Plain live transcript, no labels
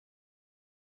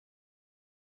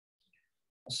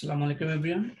Assalamu alaikum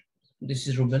everyone. This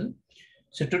is Rubel.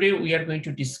 So today we are going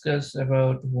to discuss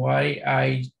about why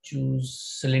I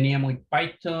choose Selenium with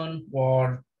Python,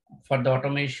 or for the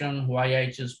automation, why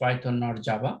I choose Python or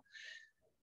Java.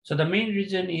 So the main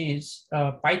reason is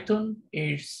Python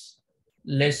is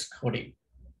less coding.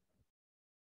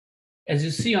 As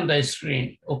you see on the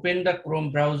screen, open the Chrome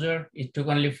browser. It took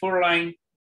only 4 lines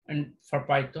and for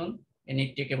Python, and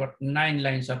it took about 9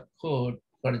 lines of code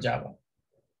for Java.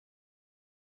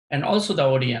 And also the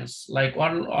audience, like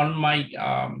all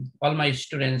my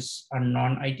students are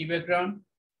non-IT background,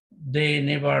 they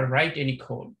never write any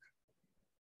code.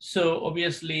 So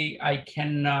obviously I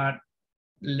cannot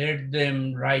let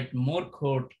them write more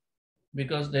code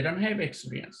because they don't have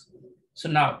experience. So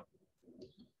now,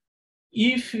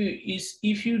 if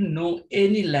you know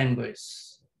any language,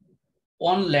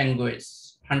 one language,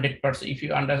 100%, if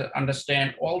you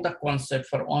understand all the concept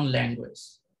for one language,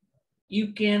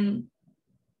 you can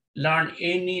learn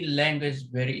any language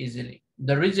very easily.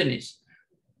 The reason is,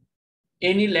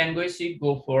 any language you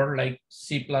go for, like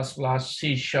C++,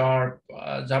 C#,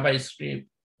 JavaScript,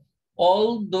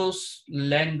 all those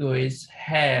languages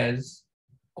has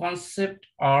concept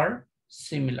are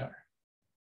similar.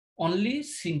 Only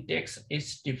syntax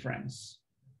is different.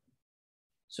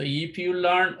 So if you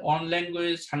learn one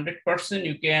language 100%,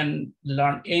 you can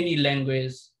learn any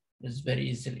language is very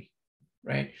easily,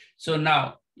 right? So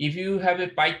now, if you have a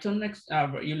Python,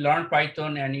 you learn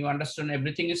Python and you understand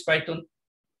everything is Python,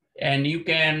 and you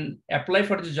can apply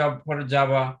for the job for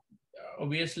Java,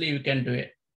 obviously you can do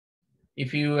it.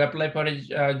 If you apply for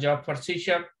a job for C#,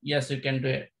 yes, you can do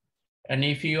it. And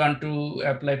if you want to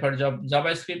apply for job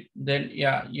JavaScript, then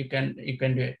yeah, you can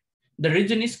do it. The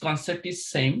reason is concept is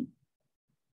same,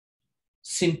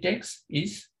 syntax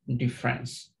is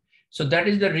difference. So that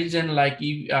is the reason, like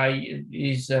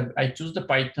I choose the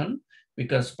Python,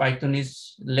 because Python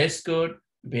is less code,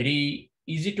 very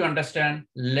easy to understand,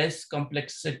 less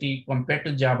complexity compared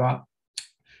to Java.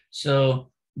 So,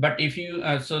 but if you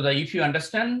if you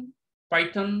understand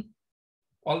Python,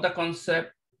 all the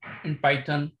concept in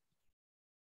Python,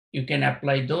 you can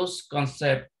apply those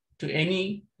concepts to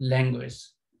any language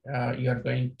you are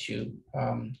going to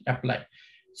apply.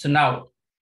 So now,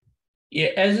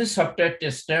 as a software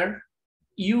tester,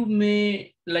 you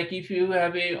may, like, if you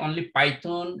have only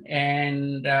Python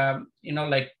and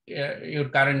your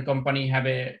current company have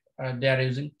they are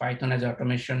using Python as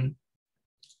automation.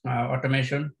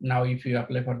 Now, if you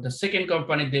apply for the second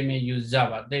company, they may use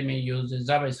Java, they may use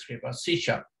JavaScript or C#.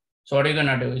 So what are you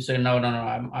gonna do? You say, no,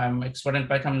 I'm expert in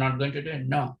Python, I'm not going to do it.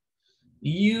 No,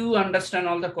 you understand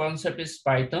all the concept is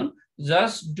Python,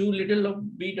 just do little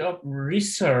bit of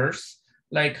research,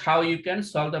 like how you can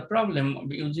solve the problem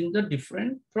using the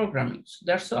different programmings.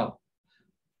 That's all.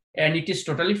 And it is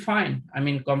totally fine. I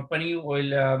mean, company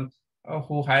will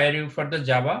who hire you for the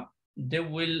Java, they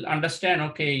will understand,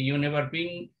 okay, you never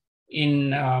been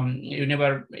in you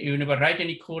never write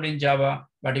any code in Java,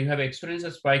 but you have experience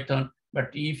as Python.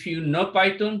 But if you know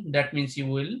Python, that means you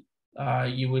will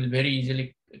very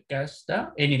easily catch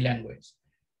any language.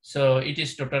 So it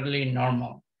is totally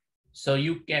normal. So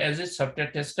you can, as a software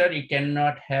tester, you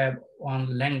cannot have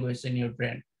one language in your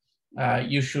brain.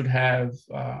 You should have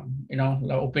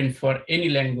open for any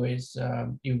language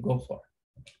you go for.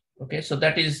 Okay, so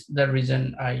that is the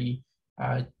reason I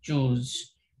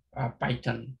choose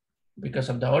Python, because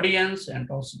of the audience and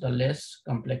also the less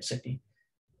complexity.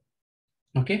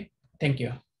 Okay, thank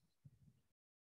you.